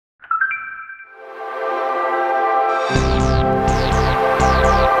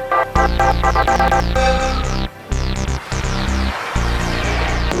Hello,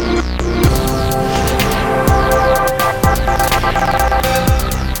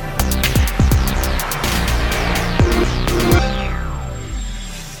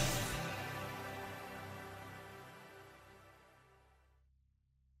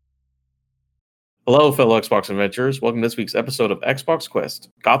 fellow Xbox adventurers. Welcome to this week's episode of Xbox Quest,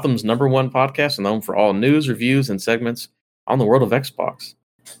 Gotham's #1 podcast and home for all news, reviews, and segments on the world of Xbox.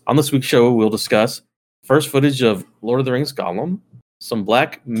 On this week's show, we'll discuss first footage of Lord of the Rings Gollum, some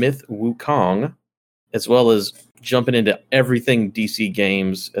Black Myth Wukong, as well as jumping into everything DC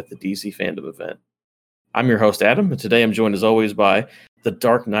games at the DC Fandom event. I'm your host, Adam, and today I'm joined as always by the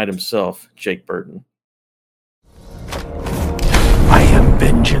Dark Knight himself, Jake Burton. I am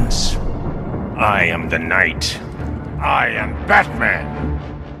vengeance. I am the Knight. I am Batman.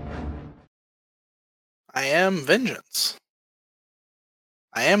 I am vengeance.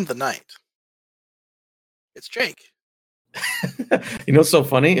 I am the Knight. It's Jake. You know what's so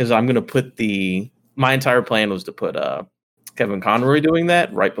funny is I'm going to put my entire plan was to put Kevin Conroy doing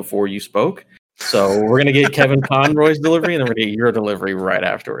that right before you spoke. So we're going to get Kevin Conroy's delivery and then we're going to get your delivery right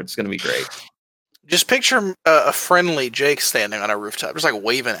afterwards. It's going to be great. Just picture a friendly Jake standing on a rooftop, just like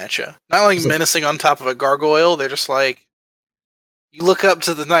waving at you. Not like menacing on top of a gargoyle. They're just like, you look up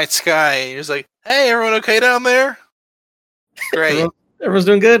to the night sky and you're just like, hey, everyone okay down there? Great. Everyone's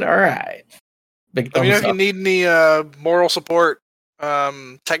doing good? All right. Big Let me know thumbs if you up. need any moral support,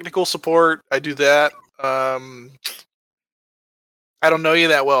 technical support. I do that. I don't know you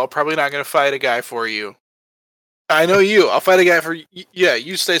that well. Probably not going to fight a guy for you. I know you. I'll fight a guy for you. Yeah,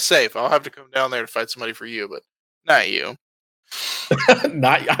 you stay safe. I'll have to come down there to fight somebody for you, but not you.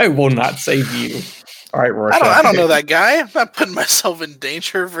 I will not save you. All right, Rorschach. I don't know that guy. I'm not putting myself in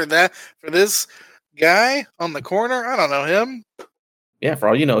danger for this guy on the corner. I don't know him. Yeah, for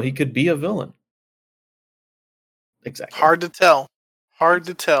all you know, he could be a villain. Exactly. Hard to tell. All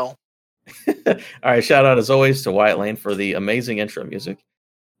right, shout out as always to Wyatt Lane for the amazing intro music.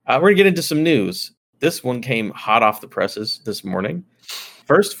 We're going to get into some news. This one came hot off the presses this morning.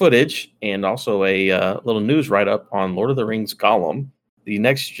 First footage and also a little news write-up on Lord of the Rings Gollum, the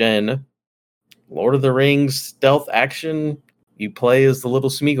next-gen Lord of the Rings stealth action. You play as the little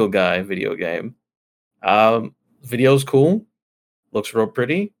Smeagol guy video game. Video's cool. Looks real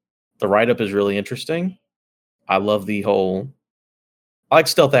pretty. The write-up is really interesting. I love I like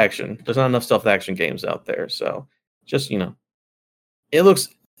stealth action. There's not enough stealth action games out there, so just, it looks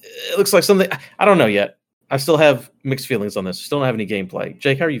like something. I don't know yet. I still have mixed feelings on this. Still don't have any gameplay.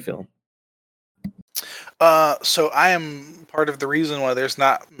 Jake, how are you feeling? So I am part of the reason why there's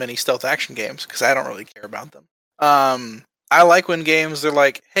not many stealth action games, because I don't really care about them. I like when games are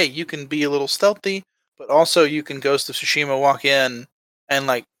like, hey, you can be a little stealthy, but also you can Ghost of Tsushima walk in and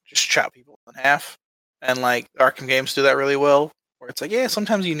like just chop people in half. And like Arkham games do that really well, where it's like, yeah,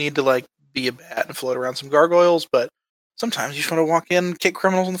 sometimes you need to like be a bat and float around some gargoyles, but sometimes you just want to walk in and kick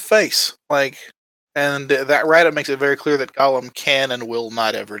criminals in the face. And that write-up makes it very clear that Gollum can and will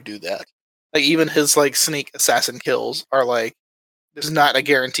not ever do that. Like, even his, like, sneak assassin kills are, like, there's not a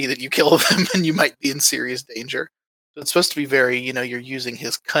guarantee that you kill them and you might be in serious danger. So it's supposed to be very, you're using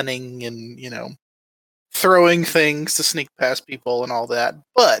his cunning and, throwing things to sneak past people and all that.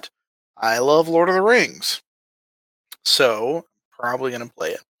 But I love Lord of the Rings. So, probably going to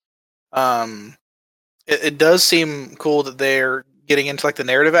play it. It does seem cool that they're getting into, like, the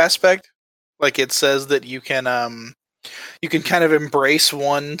narrative aspect. Like, it says that you can kind of embrace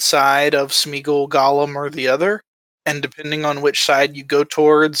one side of Smeagol, Gollum, or the other, and depending on which side you go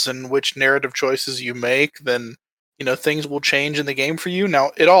towards and which narrative choices you make, then, things will change in the game for you.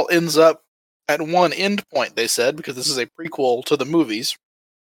 Now, it all ends up at one end point, they said, because this is a prequel to the movies.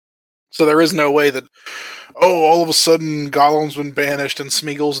 So there is no way that, all of a sudden Gollum's been banished and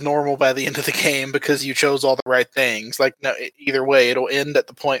Smeagol's normal by the end of the game because you chose all the right things. Like, no, either way, it'll end at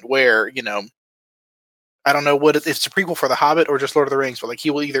the point where, I don't know if it's a prequel for The Hobbit or just Lord of the Rings, but like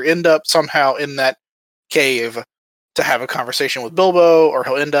he will either end up somehow in that cave to have a conversation with Bilbo, or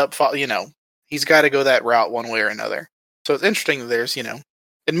he'll end up, he's got to go that route one way or another. So it's interesting that there's,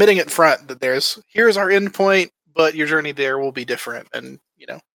 admitting it front that here's our end point, but your journey there will be different and,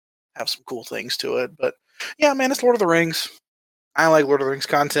 have some cool things to it. But yeah, man, it's Lord of the Rings. I like Lord of the Rings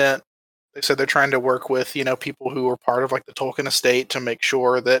content. They said they're trying to work with, people who are part of like the Tolkien estate to make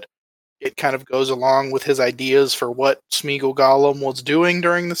sure that it kind of goes along with his ideas for what Smeagol Gollum was doing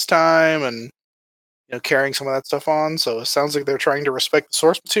during this time and, carrying some of that stuff on. So it sounds like they're trying to respect the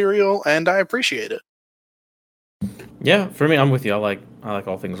source material, and I appreciate it. Yeah, for me, I'm with you. I like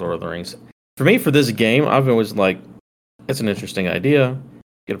all things Lord of the Rings. For me, for this game, I've always like, it's an interesting idea.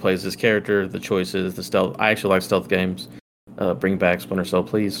 get to play as this character, the choices, the stealth. I actually like stealth games. Bring back Splinter Cell,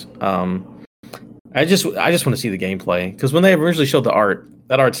 please. I just want to see the gameplay because when they originally showed the art,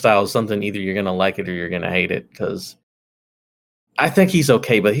 that art style is something either you're gonna like it or you're gonna hate it. Because I think he's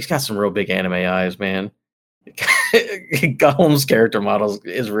okay, but he's got some real big anime eyes, man. Gollum's character model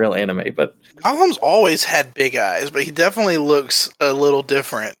is real anime, but Gollum's always had big eyes, but he definitely looks a little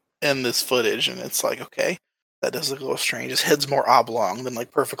different in this footage, and it's like, okay, that does look a little strange. His head's more oblong than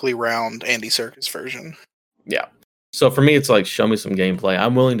like perfectly round Andy Serkis version. yeah. So for me, it's like show me some gameplay.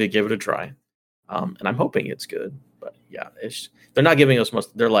 I'm willing to give it a try, and I'm hoping it's good. But yeah, they're not giving us much.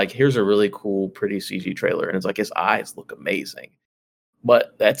 They're like, here's a really cool, pretty CG trailer, and it's like his eyes look amazing.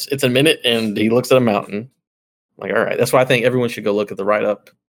 But it's a minute, and he looks at a mountain. Like, all right, that's why I think everyone should go look at the write-up.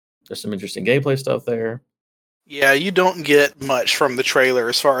 There's some interesting gameplay stuff there. Yeah, you don't get much from the trailer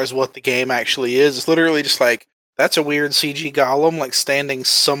as far as what the game actually is. It's literally just like, that's a weird CG Gollum, like standing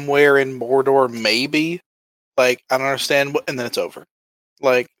somewhere in Mordor, maybe. Like, I don't understand, and then it's over.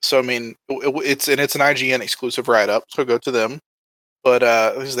 Like, so I mean, it's an IGN exclusive write-up, so go to them. But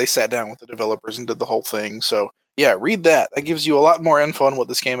because they sat down with the developers and did the whole thing, so yeah, read that. That gives you a lot more info on what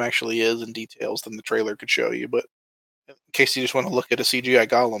this game actually is and details than the trailer could show you. But in case you just want to look at a CGI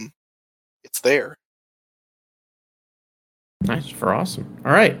Gollum, it's there. Nice, for awesome.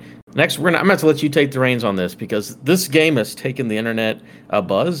 All right, next I'm going to let you take the reins on this because this game has taken the internet a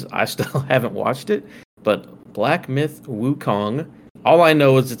buzz. I still haven't watched it, but Black Myth Wukong. All I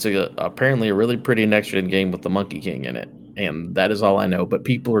know is it's apparently a really pretty next-gen game with the Monkey King in it, and that is all I know. But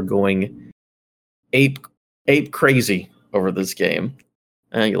people are going ape crazy over this game.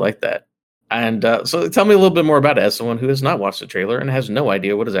 You like that? And so tell me a little bit more about it as someone who has not watched the trailer and has no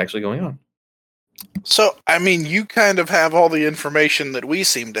idea what is actually going on. So, I mean, you kind of have all the information that we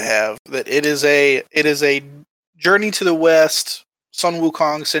seem to have. That it is a Journey to the West, Sun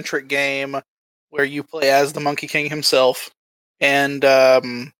Wukong centric game where you play as the Monkey King himself, and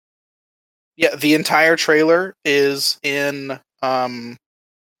yeah, the entire trailer is in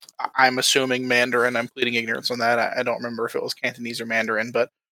I'm assuming Mandarin. I'm pleading ignorance on that. I don't remember if it was Cantonese or Mandarin, but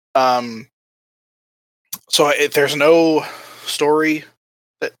so there's no story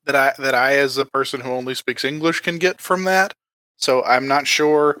that I as a person who only speaks English can get from that. So I'm not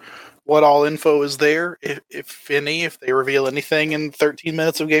sure what all info is there, if any, if they reveal anything in 13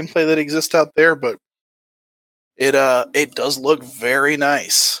 minutes of gameplay that exists out there. But it does look very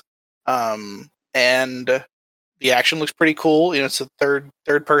nice, and the action looks pretty cool. You know, it's a third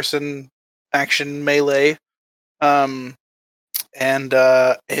person action melee, and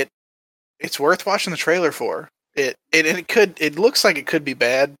it's worth watching the trailer for. It looks like it could be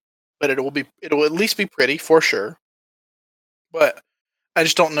bad, but it will at least be pretty for sure. But I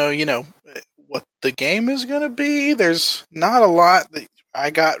just don't know, you know, what the game is going to be. There's not a lot that I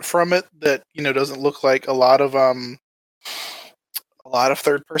got from it that, you know, doesn't look like a lot of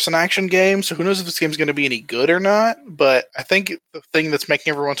third person action games. So who knows if this game's going to be any good or not. But I think the thing that's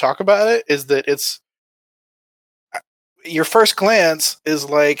making everyone talk about it is that it's your first glance is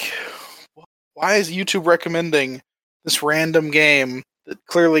like, why is YouTube recommending this random game that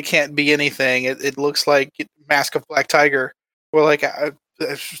clearly can't be anything? It looks like Mask of Black Tiger. We're like, I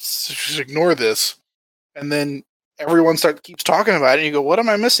just ignore this. And then everyone keeps talking about it, and you go, what am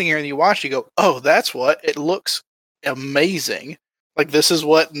I missing here? And you watch, you go, oh, that's what. It looks amazing. Like, this is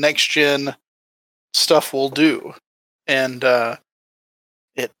what next-gen stuff will do. And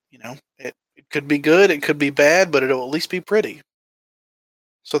it could be good, it could be bad, but it'll at least be pretty.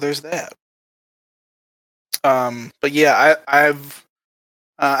 So there's that. But yeah,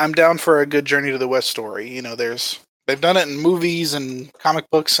 I'm down for a good Journey to the West story. You know, they've done it in movies and comic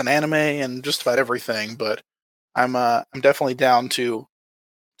books and anime and just about everything, but I'm definitely down to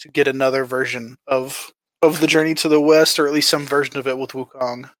get another version of the Journey to the West, or at least some version of it with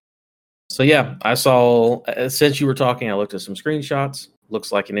Wukong. So yeah, I saw, since you were talking, I looked at some screenshots.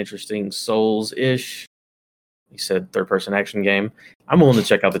 Looks like an interesting Souls-ish. You said third-person action game. I'm willing to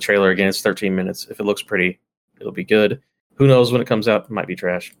check out the trailer again. It's 13 minutes. If it looks pretty, it'll be good. Who knows when it comes out? It might be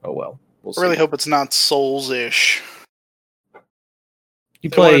trash. Oh well. We'll see. I really hope it's not Souls-ish. You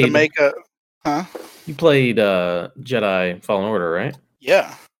played Jedi Fallen Order, right?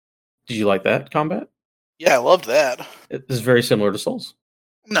 Yeah. Did you like that combat? Yeah, I loved that. It is very similar to Souls.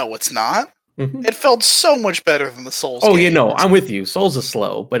 No, it's not. Mm-hmm. It felt so much better than the Souls. Oh, games. you know, I'm with you. Souls is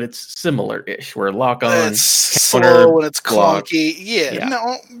slow, but it's similar-ish. Where lock on, it's slow and it's clunky.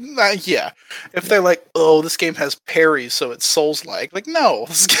 Yeah. If they're like, oh, this game has parries, so it's Souls-like. Like, no,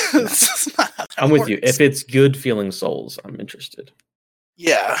 it's not. I'm with you. If it's good feeling Souls, I'm interested.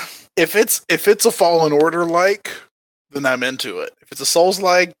 Yeah, if it's a Fallen Order like, then I'm into it. If it's a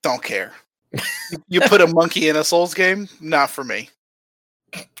Souls-like, don't care. You put a monkey in a Souls game, not for me.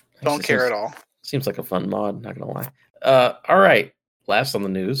 Don't care at all. Seems like a fun mod, not gonna lie. All right. Last on the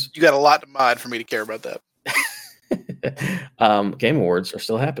news. You got a lot to mod for me to care about that. Game Awards are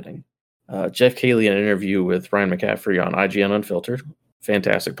still happening. Jeff Keighley in an interview with Ryan McCaffrey on IGN Unfiltered.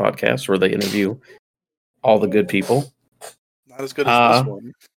 Fantastic podcast where they interview all the good people. Not as good as this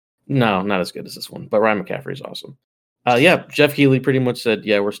one. No, not as good as this one. But Ryan McCaffrey is awesome. Jeff Keighley pretty much said,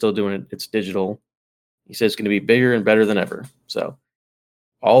 yeah, we're still doing it. It's digital. He says it's going to be bigger and better than ever. So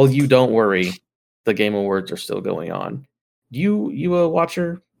all you don't worry, the Game Awards are still going on. You a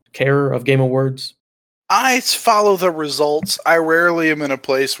watcher, carer of Game Awards? I follow the results. I rarely am in a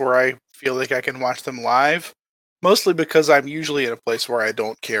place where I feel like I can watch them live, mostly because I'm usually in a place where I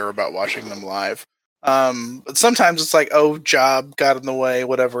don't care about watching them live. But sometimes it's like, oh, job got in the way,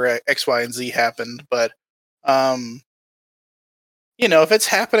 whatever, X, Y, and Z happened. But, if it's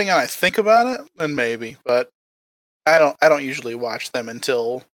happening and I think about it, then maybe. But I don't usually watch them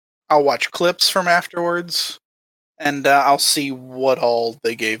until I'll watch clips from afterwards. And I'll see what all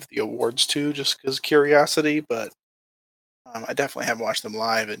they gave the awards to, just because curiosity. But I definitely haven't watched them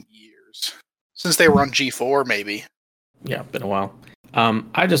live in years. Since they were on G4, maybe. Yeah, been a while.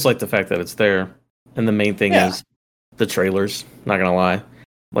 I just like the fact that it's there. And the main thing is the trailers, not going to lie.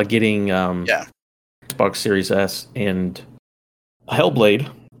 Like getting Xbox Series S and Hellblade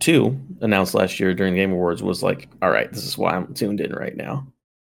 2 announced last year during the Game Awards was like, all right, this is why I'm tuned in right now.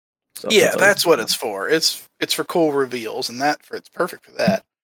 So yeah, that's what it's for. It's for cool reveals, and it's perfect for that.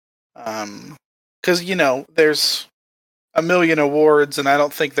 Because there's a million awards, and I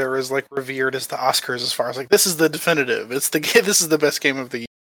don't think they're as like revered as the Oscars as far as like this is the definitive. This is the best game of the year.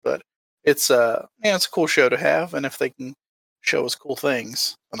 But it's it's a cool show to have, and if they can show us cool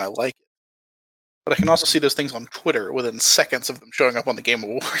things, then I like it. But I can also see those things on Twitter within seconds of them showing up on the Game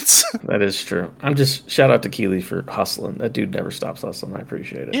Awards. That is true. I'm just shout out to Keighley for hustling. That dude never stops hustling. I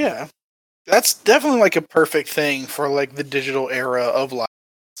appreciate it. Yeah. That's definitely like a perfect thing for like the digital era of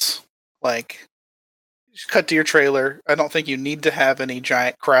lives. Like, just cut to your trailer. I don't think you need to have any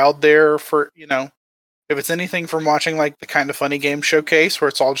giant crowd there for, if it's anything from watching like the Kind of Funny Game showcase where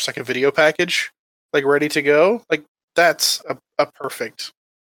it's all just like a video package, like ready to go. Like that's a perfect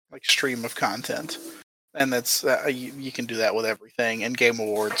like stream of content. And that's you can do that with everything, and Game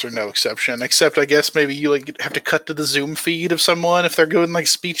Awards are no exception. Except, I guess maybe you like have to cut to the Zoom feed of someone if they're doing like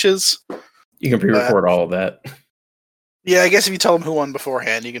speeches. You can pre-record all of that. Yeah, I guess if you tell them who won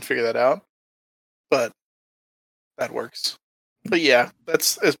beforehand, you can figure that out. But that works. But yeah,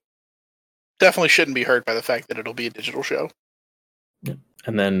 it definitely shouldn't be hurt by the fact that it'll be a digital show. Yeah.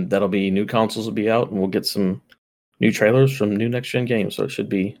 And then that'll be new consoles will be out, and we'll get some new trailers from new next-gen games. So it should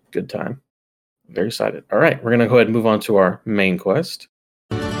be a good time. Very excited. All right, we're going to go ahead and move on to our main quest.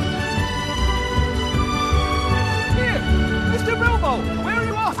 Here, Mr. Bilbo, where are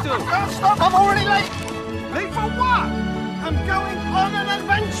you off to? Can't stop, I'm already late. Late for what? I'm going on an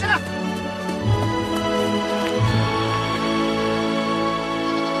adventure.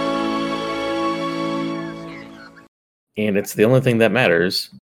 And it's the only thing that matters.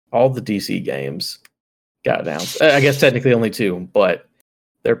 All the DC games got announced. I guess technically only 2, but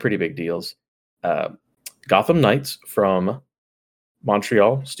they're pretty big deals. Gotham Knights from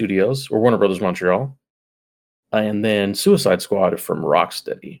Montreal Studios, or Warner Brothers Montreal, and then Suicide Squad from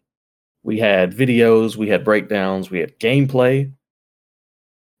Rocksteady. We had videos, we had breakdowns, we had gameplay.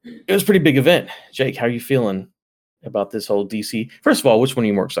 It was a pretty big event. Jake, how are you feeling about this whole DC? First of all, which one are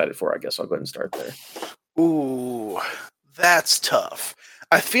you more excited for? I guess I'll go ahead and start there. Ooh, that's tough.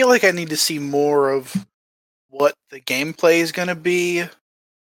 I feel like I need to see more of what the gameplay is going to be.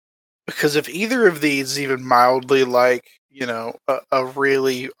 Because if either of these is even mildly like, a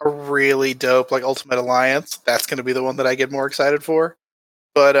really dope like Ultimate Alliance, that's going to be the one that I get more excited for.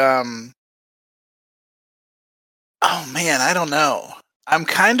 But oh man, I don't know. I'm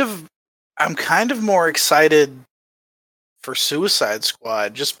kind of more excited for Suicide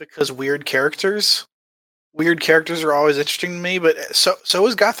Squad just because weird characters are always interesting to me, but so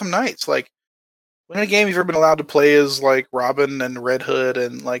is Gotham Knights. Like, when in a game you've ever been allowed to play as like Robin and Red Hood,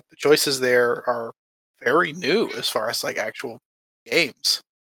 and like the choices there are very new as far as like actual games.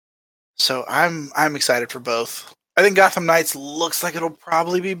 So I'm excited for both. I think Gotham Knights looks like it'll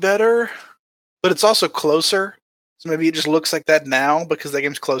probably be better, but it's also closer. So maybe it just looks like that now because that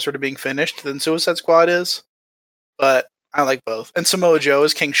game's closer to being finished than Suicide Squad is. But I like both. And Samoa Joe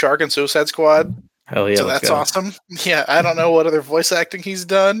is King Shark in Suicide Squad. Hell yeah. So that's awesome. Yeah, I don't know what other voice acting he's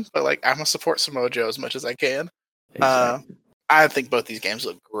done, but like I'm gonna support Samoa Joe as much as I can. Exactly. I think both these games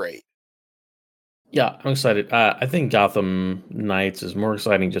look great. Yeah, I'm excited. I think Gotham Knights is more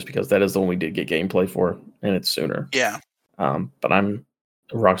exciting just because that is the one we did get gameplay for, and it's sooner. Yeah. But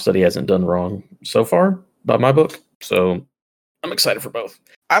Rocksteady hasn't done wrong so far by my book, so I'm excited for both.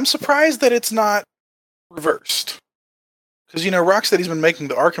 I'm surprised that it's not reversed. Because, Rocksteady's been making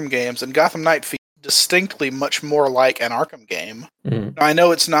the Arkham games, and Gotham Knight feels distinctly much more like an Arkham game. Mhm. Now, I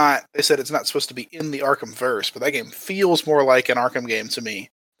know it's not, they said it's not supposed to be in the Arkham verse, but that game feels more like an Arkham game to me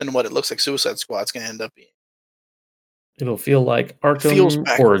than what it looks like Suicide Squad's going to end up being. It'll feel like Arkham feels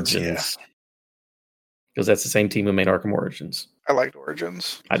backwards, Origins. Because that's the same team who made Arkham Origins. I liked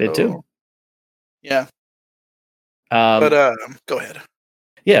Origins. I did too. Yeah. But go ahead.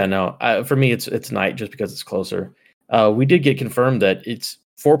 Yeah, no. For me, it's Night just because it's closer. We did get confirmed that it's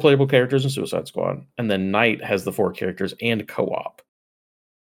 4 playable characters in Suicide Squad, and then Night has the 4 characters and co-op.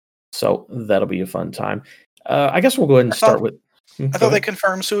 So that'll be a fun time. I guess we'll go ahead and start with. I thought they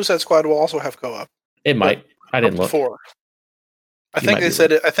confirmed Suicide Squad will also have co-op. It might. I didn't look. 4. I think they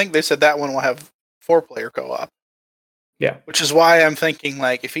said it. I think they said that one will have 4-player co-op. Yeah. Which is why I'm thinking,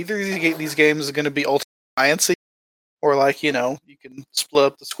 like, if either of these games is going to be Ultimate Alliance, or like, you can split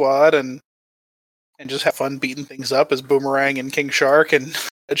up the squad and just have fun beating things up as Boomerang and King Shark and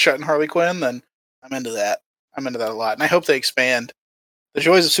Deadshot and Harley Quinn, then I'm into that. I'm into that a lot, and I hope they expand. The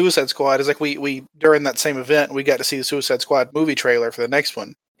joys of Suicide Squad is like we during that same event we got to see the Suicide Squad movie trailer for the next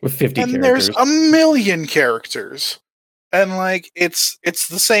one with 50 and characters. There's 1 million characters, and like it's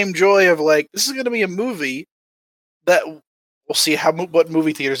the same joy of like this is going to be a movie that we'll see what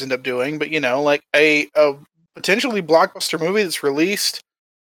movie theaters end up doing, but like a potentially blockbuster movie that's released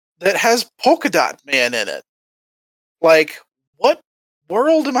that has Polka Dot Man in it. Like, what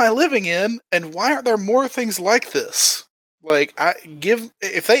world am I living in, and why aren't there more things like this? Like,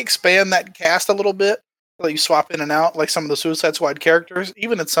 if they expand that cast a little bit, like you swap in and out like some of the Suicide Squad characters,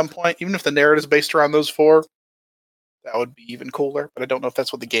 even at some point, even if the narrative is based around those 4, that would be even cooler. But I don't know if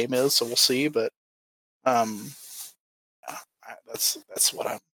that's what the game is, so we'll see. But that's what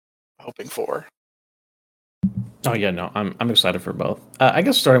I'm hoping for. Oh yeah, no, I'm excited for both. I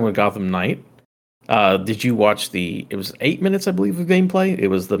guess starting with Gotham Knight. Did you watch it was 8 minutes, I believe, of gameplay? It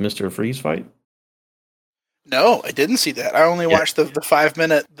was the Mr. Freeze fight. No, I didn't see that. I only watched the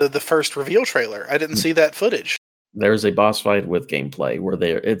 5-minute, the first reveal trailer. I didn't see that footage. There's a boss fight with gameplay where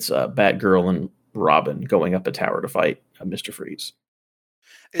it's Batgirl and Robin going up a tower to fight Mr. Freeze.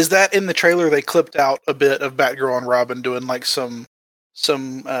 Is that in the trailer? They clipped out a bit of Batgirl and Robin doing like some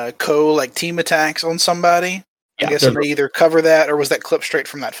team attacks on somebody. Yeah, I guess they either cover that or was that clip straight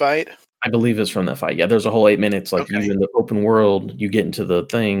from that fight? I believe it's from that fight. Yeah, there's a whole 8 minutes you in the open world. You get into the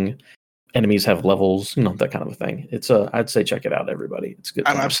thing. Enemies have levels, that kind of a thing. It's I'd say check it out, everybody. It's good.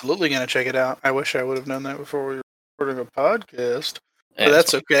 I'm absolutely going to check it out. I wish I would have known that before we were recording a podcast. But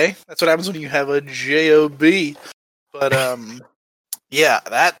that's okay. That's what happens when you have a job. But yeah,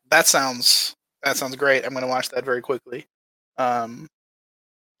 that sounds great. I'm going to watch that very quickly. I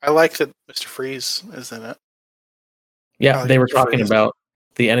like that Mr. Freeze is in it. Yeah, they were talking about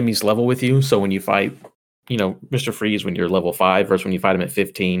the enemies level with you. So when you fight, Mr. Freeze, when you're level 5 versus when you fight him at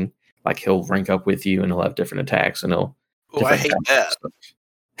 15, like he'll rank up with you and he'll have different attacks and he'll. Oh, I hate that.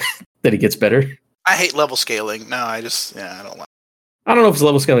 That he gets better. I hate level scaling. No, I don't like. I don't know if it's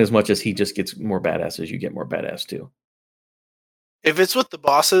level scaling as much as he just gets more badass as you get more badass too. If it's with the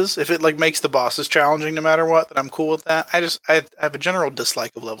bosses, if it makes the bosses challenging no matter what, then I'm cool with that. I have a general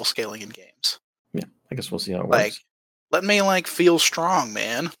dislike of level scaling in games. Yeah, I guess we'll see how it works. Let me feel strong,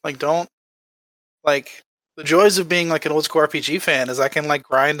 man. Don't the joys of being an old school RPG fan is I can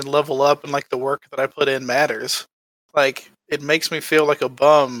grind and level up and the work that I put in matters. It makes me feel like a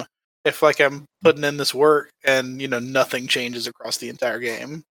bum if I'm putting in this work and nothing changes across the entire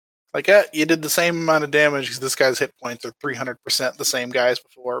game. You did the same amount of damage because this guy's hit points are 300% the same guy as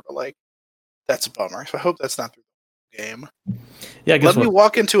before, but that's a bummer. So I hope that's not through the game. Yeah, let me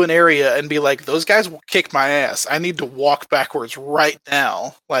walk into an area and be like, those guys will kick my ass. I need to walk backwards right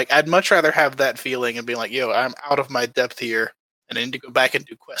now. I'd much rather have that feeling and be like, yo, I'm out of my depth here and I need to go back and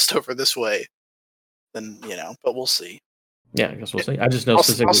do quest over this way. Then, but we'll see. Yeah, I guess we'll see. I just know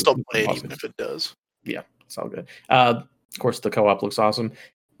specifically. I'll still play it even if it does. Yeah, it's all good. Of course, the co-op looks awesome.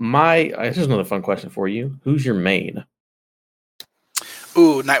 Here's another fun question for you. Who's your main?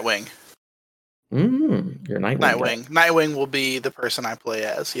 Ooh, Nightwing. You're Nightwing. Nightwing will be the person I play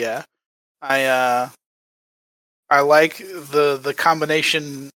as. Yeah, I like the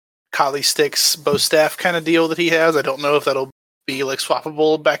combination collie sticks bow staff kind of deal that he has. I don't know if that'll be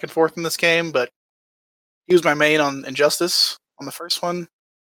swappable back and forth in this game, but he was my main on Injustice on the first one.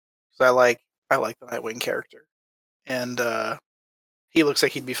 So I like the Nightwing character, and he looks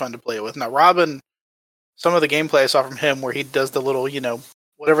like he'd be fun to play with. Now Robin some of the gameplay I saw from him where he does the little,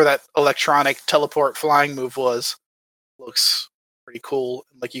 whatever that electronic teleport flying move was, looks pretty cool.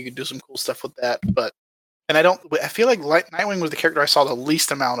 Like you could do some cool stuff with that. And I feel like Nightwing was the character I saw the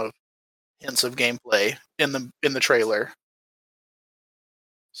least amount of hints of gameplay in the trailer.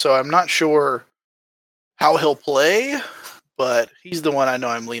 So I'm not sure how he'll play, but he's the one I know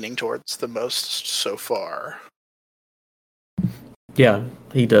I'm leaning towards the most so far. Yeah,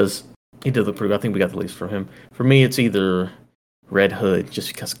 he does. He did look pretty good. I think we got the least from him. For me, it's either Red Hood, just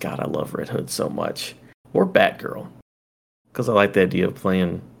because, God, I love Red Hood so much, or Batgirl, because I like the idea of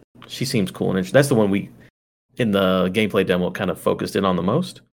playing. She seems cool, and that's the one we, in the gameplay demo, kind of focused in on the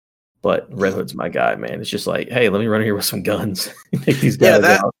most. But Red Hood's my guy, man. It's just like, hey, let me run here with some guns and take these guys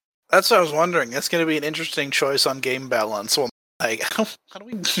out. That's what I was wondering. That's going to be an interesting choice on game balance. Well, like, how do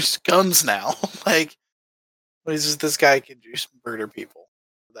we use guns now? Like, this guy can just murder people.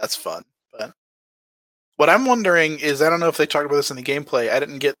 That's fun. But what I'm wondering is, I don't know if they talked about this in the gameplay. I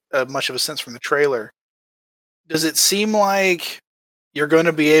didn't get much of a sense from the trailer. Does it seem like you're going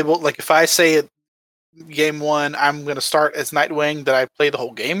to be able, like, if I say it, game 1, I'm going to start as Nightwing, that I play the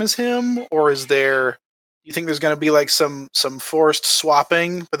whole game as him? Or is there, you think there's going to be like some forced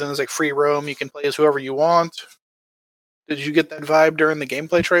swapping, but then there's like free roam, you can play as whoever you want? Did you get that vibe during the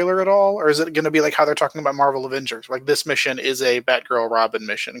gameplay trailer at all? Or is it going to be like how they're talking about Marvel Avengers? Like, this mission is a Batgirl Robin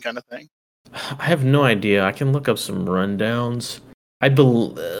mission kind of thing? I have no idea. I can look up some rundowns.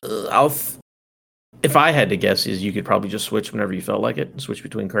 If I had to guess, is you could probably just switch whenever you felt like it, switch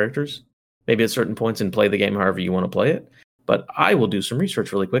between characters. Maybe at certain points and play the game however you want to play it. But I will do some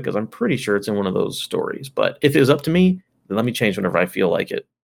research really quick because I'm pretty sure it's in one of those stories. But if it was up to me, then let me change whenever I feel like it,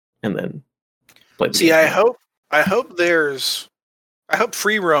 and then play the game. I hope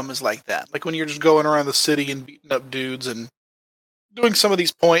free roam is like that. Like when you're just going around the city and beating up dudes and doing some of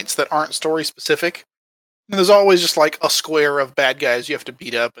these points that aren't story specific. And there's always just like a square of bad guys you have to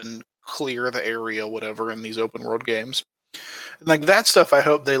beat up and clear the area, whatever, in these open world games. And like that stuff, I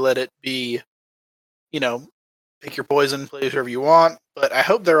hope they let it be, pick your poison, play whoever you want. But I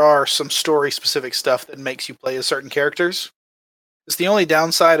hope there are some story specific stuff that makes you play as certain characters. It's the only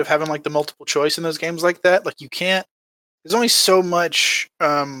downside of having like the multiple choice in those games like that. Like there's only so much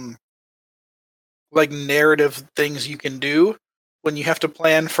like narrative things you can do when you have to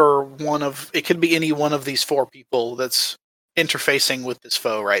plan for it could be any one of these 4 people that's interfacing with this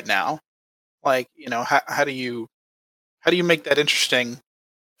foe right now. Like, how do you make that interesting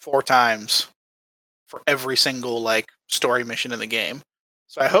 4 times for every single like story mission in the game?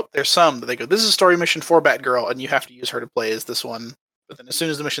 So I hope there's some that they go, this is a story mission for Batgirl, and you have to use her to play as this one. But then as soon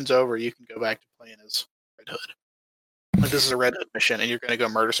as the mission's over, you can go back to playing as Red Hood. Like, this is a Red Hood mission, and you're going to go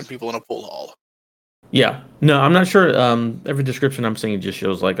murder some people in a pool hall. Yeah. No, I'm not sure. Every description I'm seeing just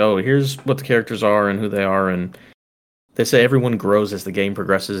shows like, oh, here's what the characters are and who they are. And they say everyone grows as the game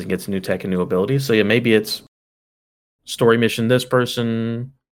progresses and gets new tech and new abilities. So yeah, maybe it's story mission, this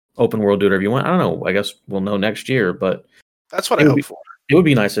person, open world, do whatever you want. I don't know. I guess we'll know next year, but that's what I hope for. It would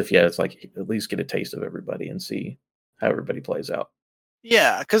be nice if, it's like at least get a taste of everybody and see how everybody plays out.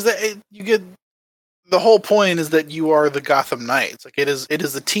 Yeah, because you get the whole point is that you are the Gotham Knights. Like it is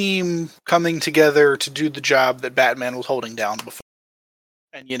a team coming together to do the job that Batman was holding down before.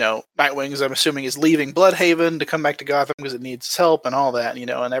 And Nightwing, I'm assuming, is leaving Bloodhaven to come back to Gotham because it needs his help and all that.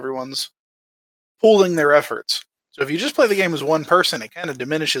 And everyone's pooling their efforts. So if you just play the game as one person, it kind of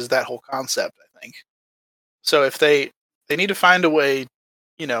diminishes that whole concept, I think. So if they need to find a way,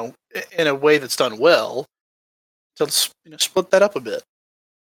 in a way that's done well, to split that up a bit.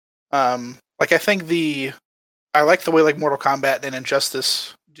 Like I think I like the way like Mortal Kombat and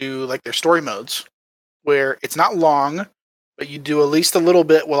Injustice do like their story modes, where it's not long, but you do at least a little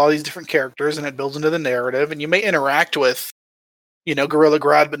bit with all these different characters, and it builds into the narrative, and you may interact with, Gorilla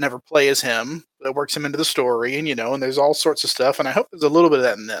Grodd, but never play as him. That works him into the story, and and there's all sorts of stuff, and I hope there's a little bit of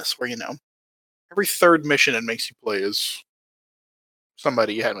that in this, where every 3rd mission it makes you play as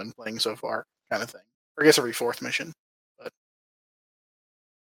somebody you haven't been playing so far, kind of thing. Or I guess every 4th mission. But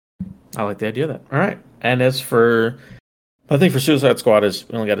I like the idea of that. All right, and as for, I think for Suicide Squad we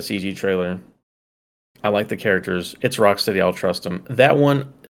only got a CG trailer. I like the characters. It's Rocksteady. I'll trust them.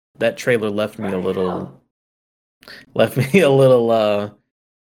 That trailer left me a little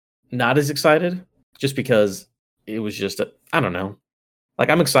not as excited, just because it was just I don't know. Like,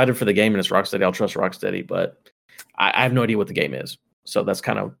 I'm excited for the game and it's Rocksteady. I'll trust Rocksteady, but I have no idea what the game is. So that's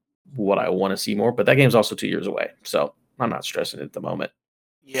kind of what I want to see more. But that game's also 2 years away, so I'm not stressing it at the moment.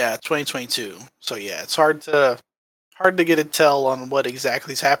 Yeah, 2022. So yeah, it's hard to get a tell on what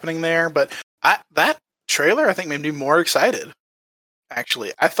exactly is happening there. But that trailer, I think, made me more excited.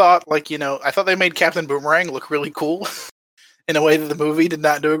 actually. I thought they made Captain Boomerang look really cool in a way that the movie did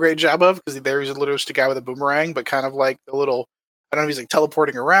not do a great job of, because there was literally just a guy with a boomerang, but kind of like the little, I don't know if he's like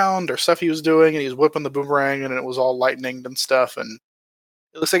teleporting around or stuff he was doing, and he was whipping the boomerang and it was all lightning and stuff, and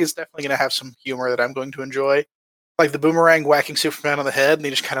it looks like it's definitely going to have some humor that I'm going to enjoy. Like the boomerang whacking Superman on the head and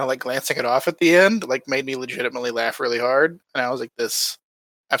he just kind of like glancing it off at the end, like made me legitimately laugh really hard. And I was like,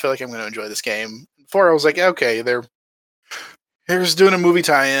 I feel like I'm going to enjoy this game. Before I was like, okay, they're just doing a movie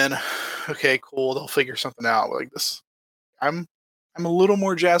tie-in. Okay, cool. They'll figure something out like this. I'm a little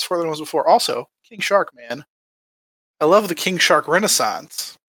more jazzed for it than I was before. Also, King Shark, man. I love the King Shark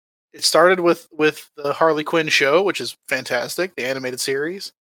Renaissance. It started with the Harley Quinn show, which is fantastic, the animated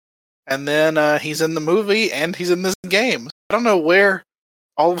series. And then he's in the movie and he's in this game. I don't know where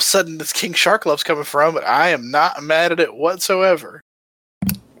all of a sudden this King Shark love's coming from, but I am not mad at it whatsoever.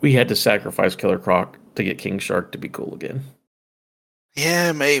 We had to sacrifice Killer Croc to get King Shark to be cool again.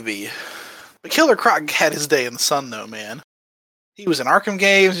 Yeah, maybe. But Killer Croc had his day in the sun, though, man. He was in Arkham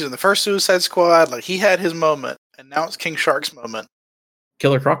games, he was in the first Suicide Squad, like he had his moment, and now it's King Shark's moment.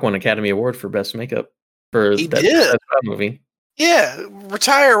 Killer Croc won Academy Award for Best Makeup for He that did. movie. Yeah,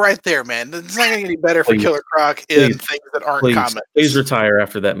 retire right there, man. It's not going to get any better for Please. Killer Croc in Please. things that aren't Please, comics. please retire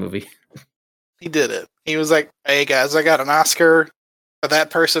after that movie. He did it. He was like, hey guys, I got an Oscar.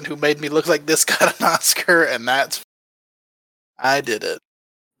 That person who made me look like this got an Oscar, and I did it.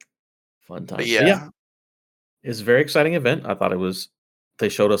 Fun time. But yeah. It's a very exciting event. I thought they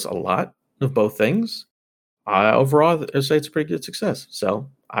showed us a lot of both things. Overall, I'd say it's a pretty good success. So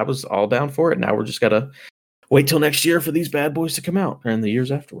I was all down for it. Now we're just got to wait till next year for these bad boys to come out and the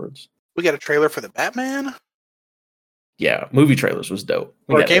years afterwards. We got a trailer for the Batman. Yeah, movie trailers was dope.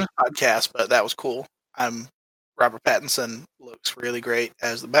 Or a games podcast, but that was cool. Robert Pattinson looks really great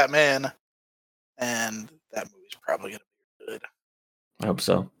as the Batman, and that movie's probably going to be good. I hope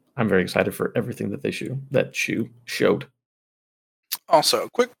so. I'm very excited for everything that they showed. Also,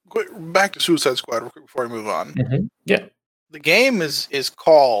 quick, back to Suicide Squad real quick before we move on. Mm-hmm. Yeah. The game is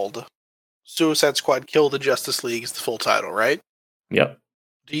called Suicide Squad Kill the Justice League is the full title, right? Yep.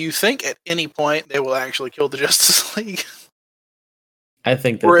 Do you think at any point they will actually kill the Justice League? I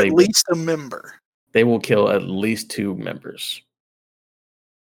think that or at least a member. They will kill at least 2 members.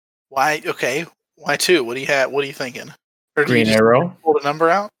 Why? Okay. Why 2? What do you thinking? Or Green Arrow. Pull the number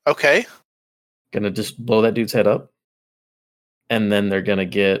out? Okay. Gonna just blow that dude's head up. And then they're gonna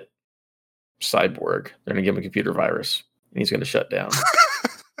get Cyborg. They're gonna give him a computer virus. And he's gonna shut down.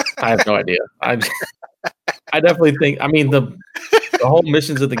 I have no idea. I definitely think, the whole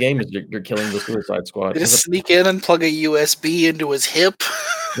missions of the game is you're killing the Suicide Squad. They just sneak in and plug a USB into his hip.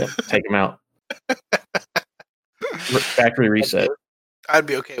 Yep, take him out. Factory reset. I'd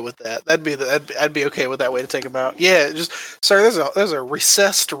be okay with that. I'd be okay with that way to take him out. Yeah, sir, there's a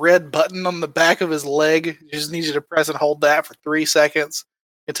recessed red button on the back of his leg. You just need you to press and hold that for 3 seconds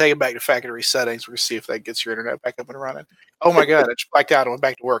and take it back to factory settings. We'll see if that gets your internet back up and running. Oh my god, I just blacked out and went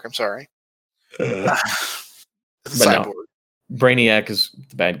back to work. I'm sorry. It's a cyborg. No, Brainiac is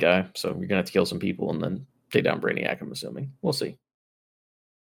the bad guy, so you're gonna have to kill some people and then take down Brainiac, I'm assuming. We'll see.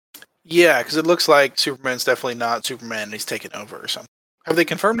 Yeah, because it looks like Superman's definitely not Superman and he's taken over or something. Have they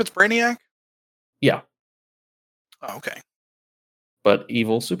confirmed it's Brainiac? Yeah. Oh, okay. But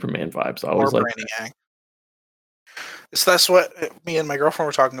evil Superman vibes. I always like Brainiac. So that's what me and my girlfriend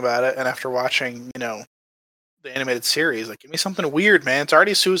were talking about it, and after watching, the animated series, like, give me something weird, man. It's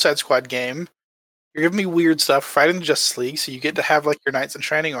already a Suicide Squad game. You're giving me weird stuff, fighting the Justice League, so you get to have like your knights in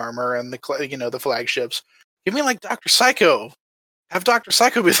shining armor and the flagships. Give me like Dr. Psycho. Have Dr.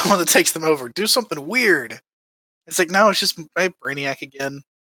 Psycho be the one that takes them over. Do something weird. It's like, no, it's just Brainiac again.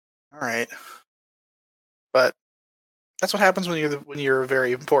 All right, but that's what happens when you're a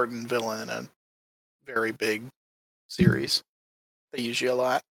very important villain in a very big series. They use you a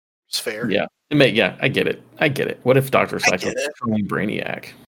lot. It's fair. Yeah. Yeah, I get it. What if Dr. Psycho is truly Brainiac?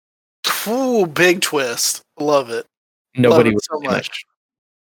 Ooh, big twist. Love it. Nobody Love it would so much.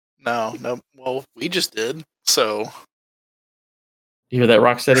 No. Well, we just did. So you hear that,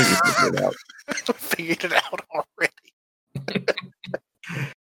 Rocksteady? You figured it out. Figured it out already.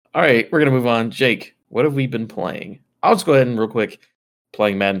 All right, we're gonna move on. Jake, what have we been playing? I'll just go ahead and real quick.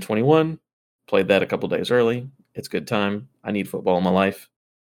 Playing Madden 21. Played that a couple days early. It's good time. I need football in my life.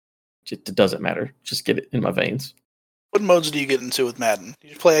 It doesn't matter. Just get it in my veins. What modes do you get into with Madden? Do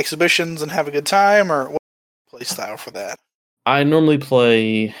you play exhibitions and have a good time, or what play style for that? I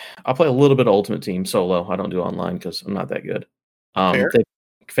normally I'll play a little bit of Ultimate Team solo. I don't do online because I'm not that good. Take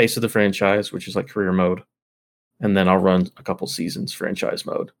Face of the Franchise, which is like career mode. And then I'll run a couple seasons franchise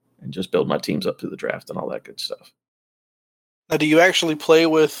mode and just build my teams up through the draft and all that good stuff. Now, do you actually play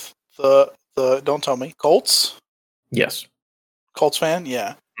with the don't tell me, Colts? Yes. Colts fan?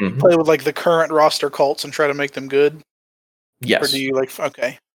 Yeah. Mhm. Play with like the current roster Colts and try to make them good? Or Yes. do you like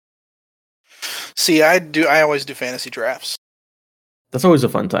okay. See, I always do fantasy drafts. That's always a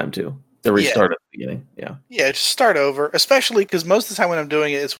fun time too. The Yeah. restart at the beginning. Yeah. Yeah, just start over. Especially because most of the time when I'm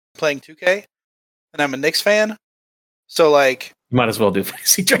doing it, it's playing 2K, and I'm a Knicks fan. So like, You might as well do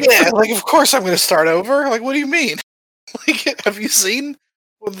fantasy draft. yeah, like of course I'm going to start over. Like, what do you mean? Like, have you seen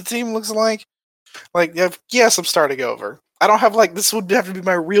what the team looks like? Like, yes, I'm starting over. I don't have like this would have to be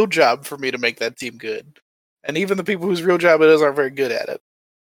my real job for me to make that team good. And even the people whose real job it is aren't very good at it.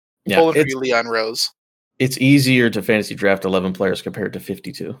 Yeah, Pulling for you, Leon Rose. it's easier to fantasy draft 11 players compared to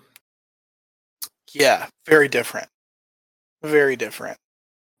 52. Yeah, very different. Very different.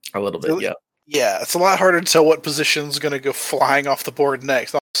 A little bit, Really? yeah. Yeah, it's a lot harder to tell what position's going to go flying off the board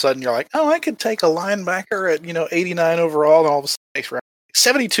next. All of a sudden, you're like, oh, I could take a linebacker at 89 overall, and all of a sudden, next round,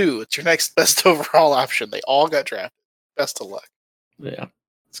 72. It's your next best overall option. They all got drafted. Best of luck. Yeah.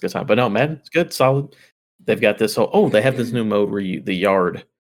 It's a good time. But no, man, it's good, solid. They've got this whole they have this new mode where the yard,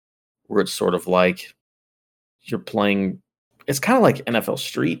 where it's sort of like you're playing, it's kind of like NFL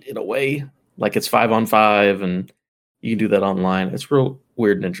Street in a way. Like it's 5-on-5 and you can do that online. It's real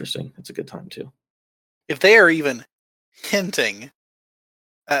weird and interesting. It's a good time too. If they are even hinting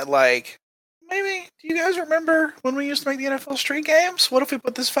at like, maybe, do you guys remember when we used to make the NFL Street games? What if we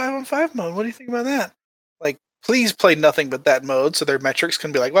put this 5-on-5 mode? What do you think about that? Like, please play nothing but that mode so their metrics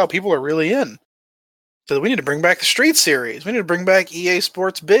can be like, wow, people are really in. So we need to bring back the Street series. We need to bring back EA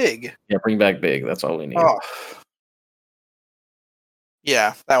Sports Big. Yeah, bring back big. That's all we need. Oh.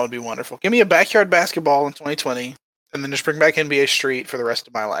 Yeah, that would be wonderful. Give me a backyard basketball in 2020, and then just bring back NBA Street for the rest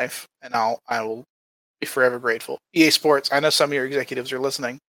of my life, and I will be forever grateful. EA Sports, I know some of your executives are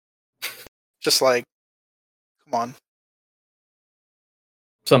listening. Just like, come on.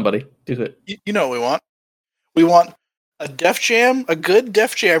 Somebody do it. You know what we want. We want a Def Jam, a good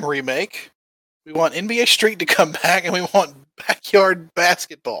Def Jam remake. We want NBA Street to come back, and we want backyard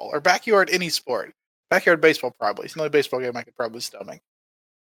basketball, or backyard any sport. Backyard baseball, probably. It's the only baseball game I could probably stomach.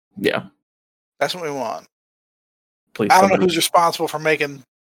 Yeah. That's what we want. Please. I don't know who's responsible for making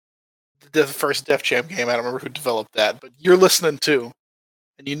the first Def Jam game. I don't remember who developed that, but you're listening too,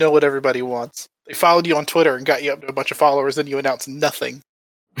 and you know what everybody wants. They followed you on Twitter and got you up to a bunch of followers, then you announced nothing.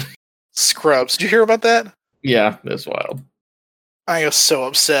 Scrubs. Did you hear about that? Yeah, that's wild. I was so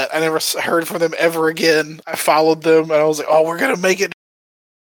upset. I never heard from them ever again. I followed them, and I was like, oh, we're going to make it.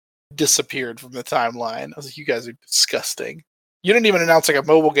 Disappeared from the timeline. I was like, you guys are disgusting. You didn't even announce like a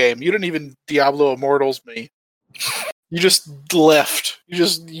mobile game. You didn't even Diablo Immortals me. You just left. You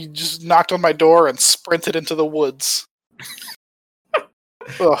just knocked on my door and sprinted into the woods.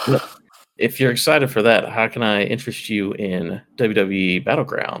 Ugh. If you're excited for that, how can I interest you in WWE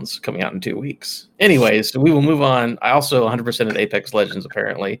Battlegrounds coming out in 2 weeks? Anyways, we will move on. I also 100% at Apex Legends,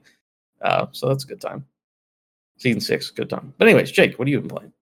 apparently. So that's a good time. Season 6, good time. But anyways, Jake, what have you been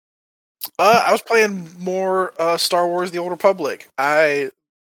playing? I was playing more Star Wars: The Old Republic. I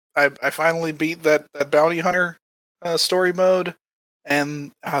finally beat that bounty hunter story mode,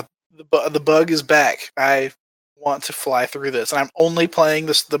 and the bug is back. I want to fly through this, and I'm only playing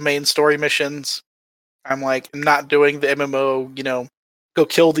the main story missions. I'm like not doing the MMO. Go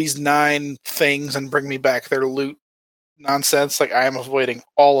kill these 9 things and bring me back their loot nonsense. Like I am avoiding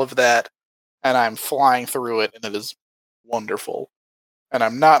all of that, and I'm flying through it, and it is wonderful. And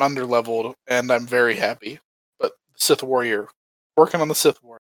I'm not underleveled, and I'm very happy. But Sith Warrior, working on the Sith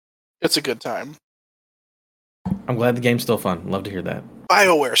Warrior, it's a good time. I'm glad the game's still fun. Love to hear that.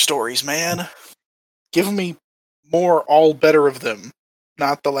 BioWare stories, man. Give me more, all better of them.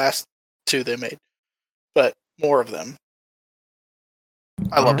 Not the last 2 they made, but more of them.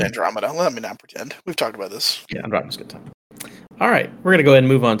 I loved Andromeda. Let me not pretend. We've talked about this. Yeah, Andromeda's a good time. All right, we're going to go ahead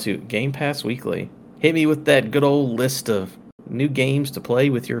and move on to Game Pass Weekly. Hit me with that good old list of new games to play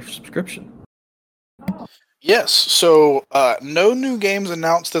with your subscription. Yes, so no new games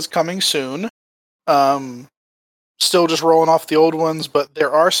announced as coming soon. Still just rolling off the old ones, but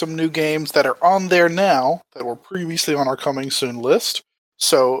there are some new games that are on there now that were previously on our coming soon list.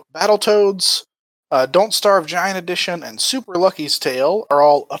 So Battletoads, Don't Starve Giant Edition, and Super Lucky's Tale are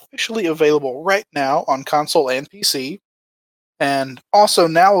all officially available right now on console and PC. And also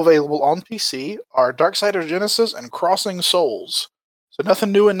now available on PC are Darksiders Genesis and Crossing Souls. So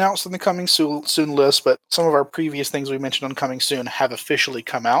nothing new announced in the coming soon list, but some of our previous things we mentioned on coming soon have officially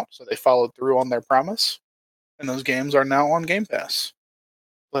come out, so they followed through on their promise. And those games are now on Game Pass.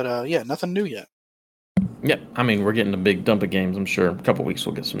 But yeah, nothing new yet. Yep, I mean, we're getting a big dump of games, I'm sure. A couple weeks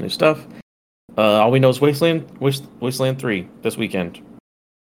we'll get some new stuff. All we know is Wasteland 3 this weekend.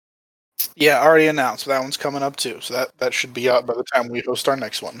 Yeah, already announced. That one's coming up too. So that should be out by the time we host our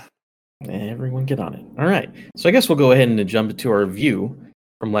next one. Everyone get on it. All right. So I guess we'll go ahead and jump into our review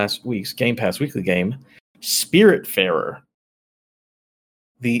from last week's Game Pass weekly game, Spiritfarer.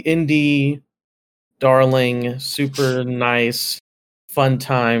 The indie, darling, super nice, fun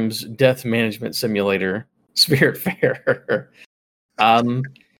times, death management simulator, Spiritfarer.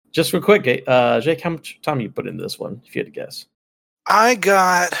 Just real quick, Jake, how much time you put into this one, if you had to guess? I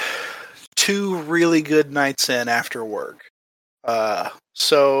got 2 really good nights in after work.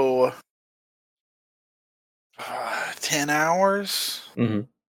 So 10 hours,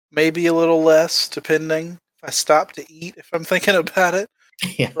 maybe a little less, depending if I stop to eat, if I'm thinking about it.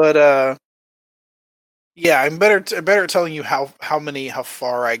 Yeah. But yeah, I'm better at telling you how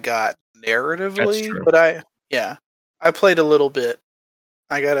far I got narratively. That's true. But I played a little bit.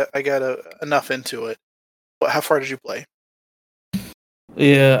 I got enough into it. How far did you play?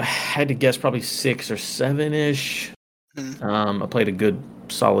 Yeah, I had to guess probably 6 or 7-ish. I played a good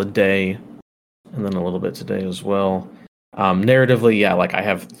solid day, and then a little bit today as well. Narratively, yeah, like I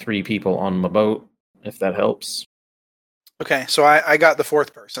have 3 people on my boat, if that helps. Okay, so I got the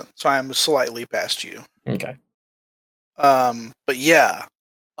 4th person, so I'm slightly past you. Okay. But yeah,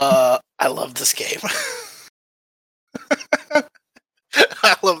 I love this game.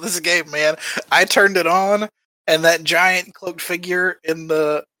 I love this game, man. I turned it on, and that giant cloaked figure in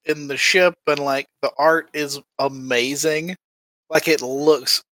the ship, and like the art is amazing. Like it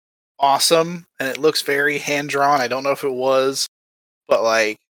looks awesome, and it looks very hand drawn. I don't know if it was, but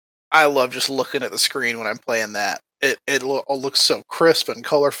like I love just looking at the screen when I'm playing that. It looks so crisp and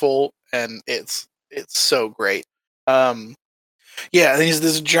colorful, and it's so great. Yeah, and he's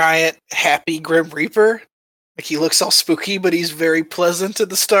this giant happy Grim Reaper. Like he looks all spooky, but he's very pleasant at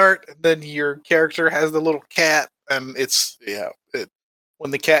the start. And then your character has the little cat, and when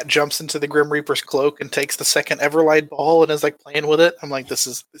the cat jumps into the Grim Reaper's cloak and takes the second Everlight ball and is like playing with it, I'm like,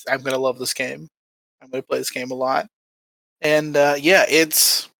 I'm gonna love this game. I'm gonna play this game a lot. And yeah,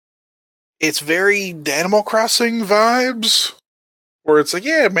 it's very Animal Crossing vibes, where it's like,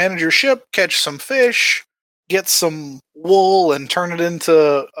 yeah, manage your ship, catch some fish, get some wool, and turn it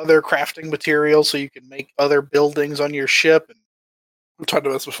into other crafting materials so you can make other buildings on your ship. And we've talked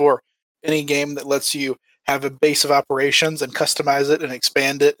about this before. Any game that lets you have a base of operations and customize it and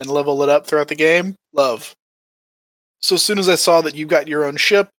expand it and level it up throughout the game, love. So as soon as I saw that you got your own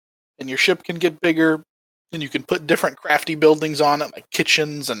ship, and your ship can get bigger, and you can put different crafty buildings on it, like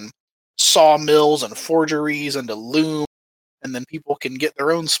kitchens and sawmills and forgeries and a loom, and then people can get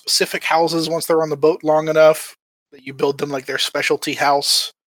their own specific houses once they're on the boat long enough that you build them like their specialty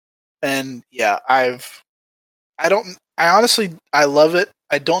house. And yeah, I honestly love it.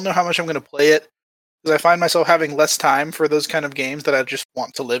 I don't know how much I'm going to play it, because I find myself having less time for those kind of games that I just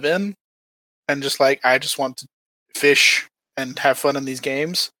want to live in, and just like I just want to fish and have fun in these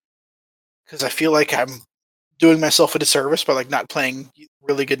games, because I feel like I'm doing myself a disservice by like not playing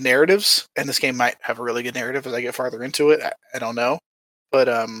really good narratives. And this game might have a really good narrative as I get farther into it. I don't know, but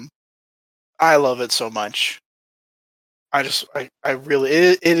I love it so much. I really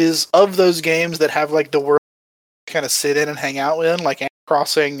it is of those games that have like the world kind of sit in and hang out in, like Animal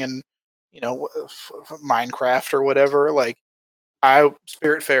Crossing and Minecraft or whatever. Like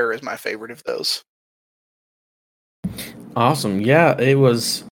Spiritfarer is my favorite of those. Awesome. Yeah, it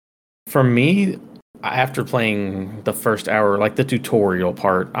was for me. After playing the first hour, like the tutorial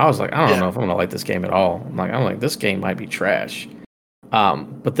part, I was like, I don't know if I'm gonna like this game at all. I'm like, this game might be trash.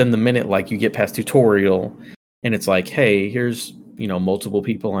 But then the minute like you get past tutorial, and it's like, hey, here's multiple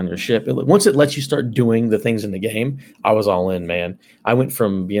people on your ship. Once it lets you start doing the things in the game, I was all in, man. I went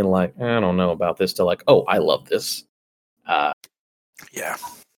from being like, I don't know about this to like, oh, I love this. Yeah,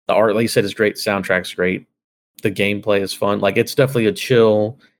 the art, like you said, is great. Soundtrack's great. The gameplay is fun. Like it's definitely a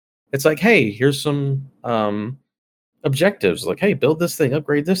chill. It's like, hey, here's some objectives. Like, hey, build this thing,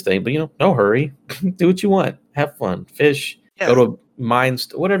 upgrade this thing, but no hurry. Do what you want. Have fun. Fish. Yeah. Go to mines.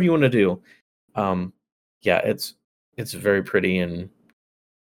 Whatever you want to do. Yeah, it's very pretty. And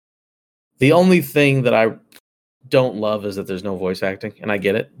the only thing that I don't love is that there's no voice acting, and I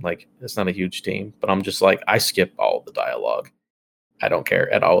get it. Like, it's not a huge team, but I'm just like, I skip all of the dialogue. I don't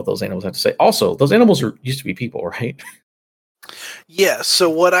care at all what those animals have to say. Also, those animals used to be people, right? Yeah,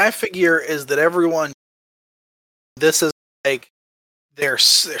 so what I figure is that everyone, this is like their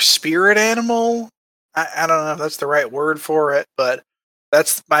spirit animal. I don't know if that's the right word for it, but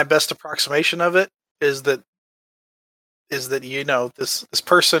that's my best approximation of it. Is that this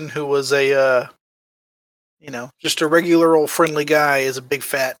person who was a just a regular old friendly guy is a big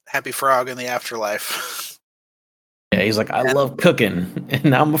fat happy frog in the afterlife. Yeah, he's like, I love cooking, and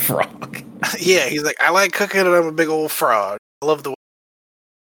now I'm a frog. Yeah, he's like, I like cooking, and I'm a big old frog. I love the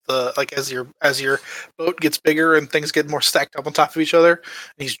like as your boat gets bigger and things get more stacked up on top of each other, and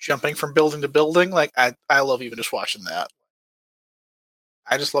he's jumping from building to building. Like I love even just watching that.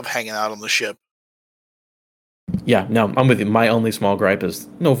 I just love hanging out on the ship. Yeah, no, I'm with you. My only small gripe is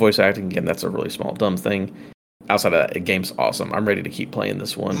no voice acting. Again, that's a really small, dumb thing. Outside of that, the game's awesome. I'm ready to keep playing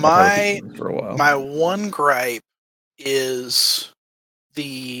this one. For a while. My one gripe is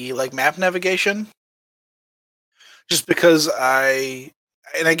the map navigation. Just because I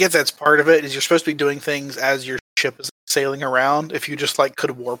get that's part of it, is you're supposed to be doing things as your ship is sailing around. If you just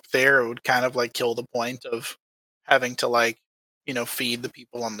could warp there, it would kind of kill the point of having to feed the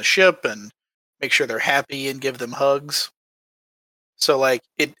people on the ship and make sure they're happy and give them hugs. So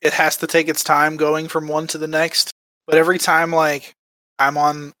it has to take its time going from one to the next. But every time I'm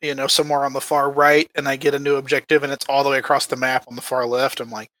on somewhere on the far right and I get a new objective and it's all the way across the map on the far left,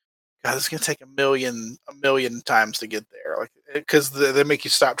 I'm like, God, this is gonna take a million times to get there. Because they make you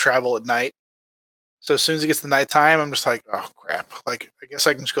stop travel at night. So as soon as it gets to nighttime, I'm just like, oh crap. I guess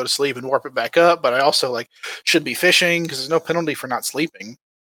I can just go to sleep and warp it back up. But I also should be fishing because there's no penalty for not sleeping.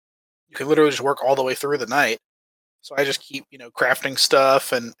 You can literally just work all the way through the night. So I just keep, crafting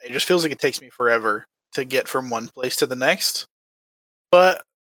stuff, and it just feels like it takes me forever to get from one place to the next. But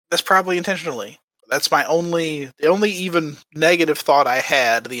that's probably intentionally. That's the only even negative thought I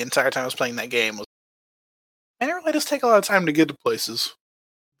had the entire time I was playing that game was, man, it really does take a lot of time to get to places.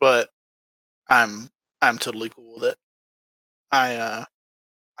 But I'm totally cool with it. I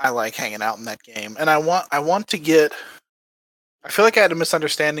like hanging out in that game, and I want to get. I feel like I had a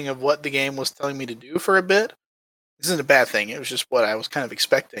misunderstanding of what the game was telling me to do for a bit. This isn't a bad thing. It was just what I was kind of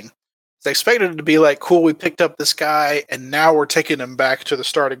expecting. So I expected it to be cool, we picked up this guy, and now we're taking him back to the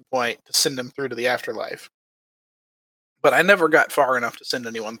starting point to send him through to the afterlife. But I never got far enough to send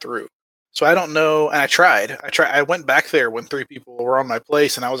anyone through. So I don't know, and I tried. I went back there when 3 people were on my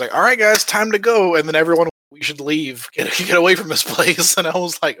place, and I was like, all right, guys, time to go. And then everyone, we should leave, get away from this place. And I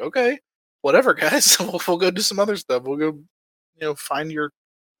was like, okay, whatever, guys. We'll go do some other stuff. We'll go, find your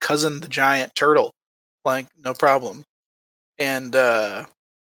cousin, the giant turtle. No problem. And,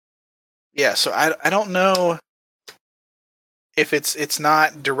 yeah, so I don't know if it's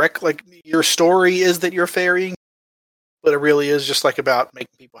not direct, your story is that you're ferrying, but it really is just about making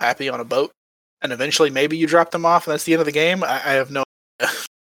people happy on a boat, and eventually maybe you drop them off and that's the end of the game. I have no idea.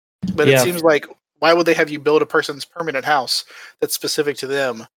 But yeah. It seems why would they have you build a person's permanent house that's specific to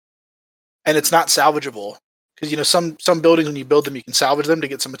them, and it's not salvageable? Because some buildings, when you build them, you can salvage them to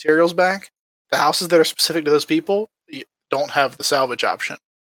get some materials back. The houses that are specific to those people don't have the salvage option.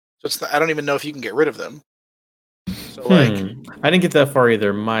 So I don't even know if you can get rid of them. So I didn't get that far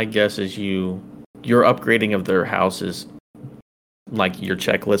either. My guess is your upgrading of their houses, your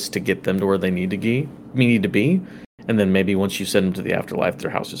checklist to get them to where they need to be, and then maybe once you send them to the afterlife,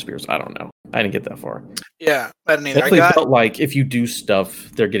 their house disappears. I don't know. I didn't get that far. Yeah, I didn't either. Definitely felt like if you do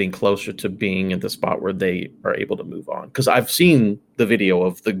stuff, they're getting closer to being at the spot where they are able to move on. Because I've seen the video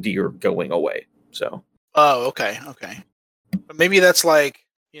of the deer going away. So. Oh, okay. But maybe that's a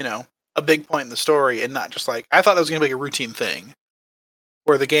big point in the story, and not just I thought that was going to be a routine thing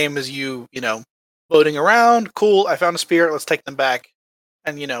where the game is you floating around. Cool. I found a spirit. Let's take them back.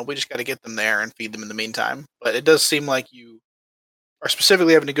 And, we just got to get them there and feed them in the meantime. But it does seem like you are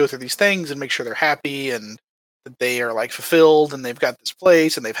specifically having to go through these things and make sure they're happy and that they are fulfilled and they've got this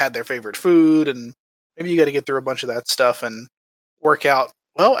place and they've had their favorite food. And maybe you got to get through a bunch of that stuff and work out.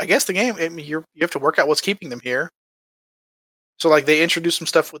 Well, I guess the game, you have to work out what's keeping them here. So they introduce some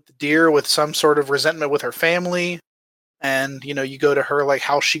stuff with the deer with some sort of resentment with her family. And, you go to her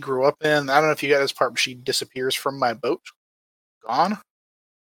house she grew up in. I don't know if you got this part, but she disappears from my boat. Gone.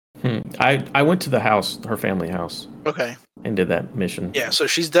 I went to the house, her family house. Okay. And did that mission. Yeah, so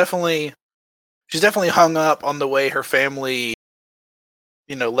she's definitely hung up on the way her family,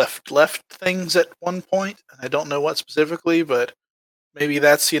 left things at one point. I don't know what specifically, but maybe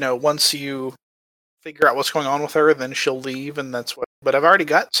that's, once you figure out what's going on with her, then she'll leave, and that's what. But I've already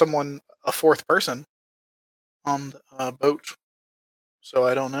got a 4th person on the boat, so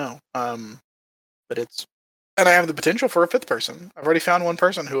I don't know. But and I have the potential for a 5th person. I've already found one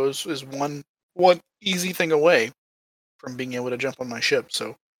person who is one easy thing away from being able to jump on my ship.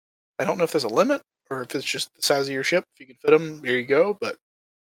 So I don't know if there's a limit or if it's just the size of your ship. If you can fit them, there you go. But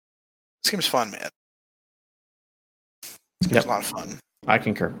this game's fun, man. This game's a lot of fun. I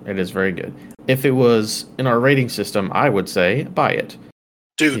concur. It is very good. If it was in our rating system, I would say buy it.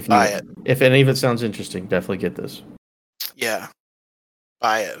 Dude, buy it. If any of it sounds interesting, definitely get this. Yeah,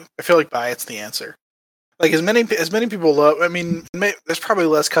 buy it. I feel like buy it's the answer. Like as many people love. I mean, there's probably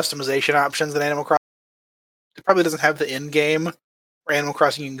less customization options than Animal Crossing. It probably doesn't have the end game where Animal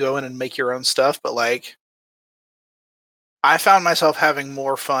Crossing you can go in and make your own stuff. But like, I found myself having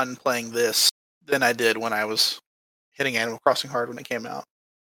more fun playing this than I did when I was hitting Animal Crossing hard when it came out.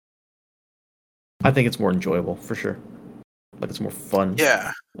 I think it's more enjoyable for sure. Like it's more fun.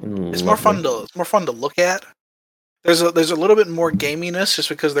 Yeah, it's more fun to look at. There's a little bit more gaminess just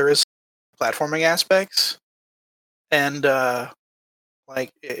because there is platforming aspects, and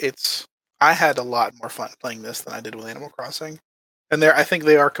like I had a lot more fun playing this than I did with Animal Crossing, and I think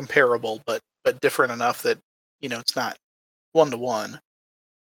they are comparable, but different enough that it's not 1-to-1,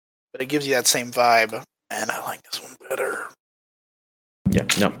 but it gives you that same vibe, and I like this one better. Yeah,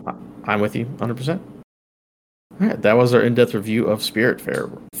 no, I'm with you 100%. All right, that was our in-depth review of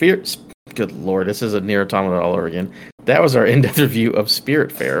Spiritfarer. Good lord, this is a Nier Automata all over again. That was our in-depth review of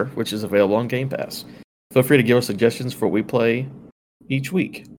Spiritfarer, which is available on Game Pass. Feel free to give us suggestions for what we play each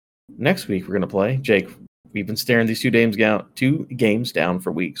week. Next week, we're going to play. Jake, we've been staring these two games down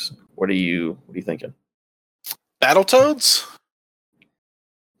for weeks. What are you thinking? Battletoads?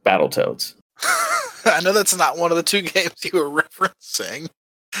 Battletoads. I know that's not one of the two games you were referencing.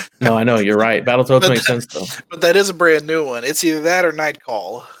 No, I know, you're right. Battletoads makes sense, though. But that is a brand new one. It's either that or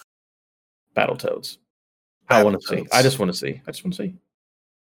Nightcall. Battletoads. I want to see. I just want to see.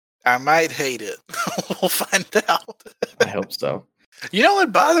 I might hate it. We'll find out. I hope so. You know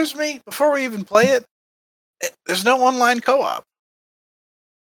what bothers me? Before we even play it, there's no online co-op.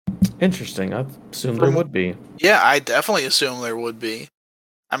 Interesting. I assumed there would be. Yeah, I definitely assume there would be.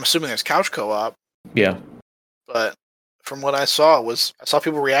 I'm assuming there's couch co-op. Yeah. But from what I saw I saw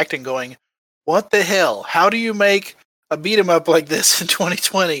people reacting going, what the hell? How do you make a beat 'em up like this in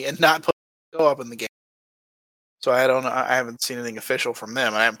 2020 and not put co-op in the game? So I don't know. I haven't seen anything official from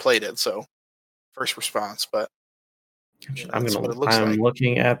them. I haven't played it, so first response. But I'm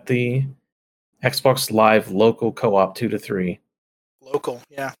looking at the Xbox Live local co-op 2 to 3. Local,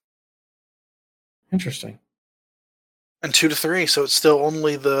 yeah. Interesting. And 2 to 3, so it's still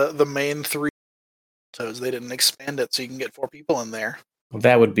only the main 3 Battletoads. They didn't expand it so you can get 4 people in there. Well,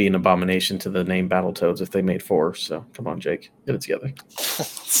 that would be an abomination to the name Battletoads if they made 4. So come on, Jake, get it together.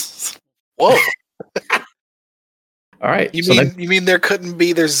 Whoa. All right. You mean there couldn't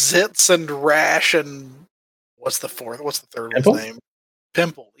be? There's Zitz and Rash and what's the third one's name?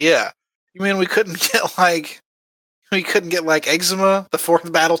 Pimple. Yeah. You mean we couldn't get like Eczema, the 4th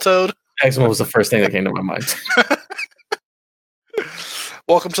Battletoad? Eczema was the first thing that came to my mind.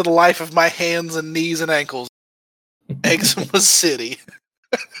 Welcome to the life of my hands and knees and ankles. Eczema City.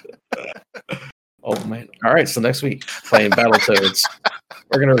 Oh man! All right. So next week, playing Battletoads.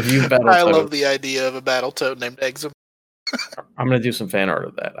 We're gonna review Battletoads. I love the idea of a Battletoad named Eczema. I'm going to do some fan art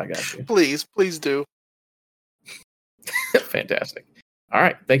of that. I got you. Please do. Fantastic. All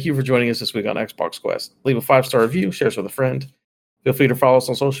right. Thank you for joining us this week on Xbox Quest. Leave a 5-star review, share us with a friend. Feel free to follow us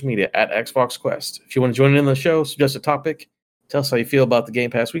on social media at Xbox Quest. If you want to join in the show, suggest a topic, tell us how you feel about the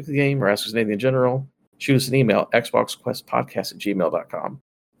Game Pass Weekly game, or ask us anything in general, shoot us an email, xboxquestpodcast@gmail.com.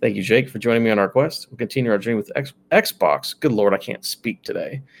 Thank you, Jake, for joining me on our quest. We'll continue our journey with Xbox. Good Lord, I can't speak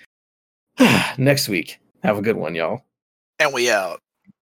today. Next week. Have a good one, y'all. And we out.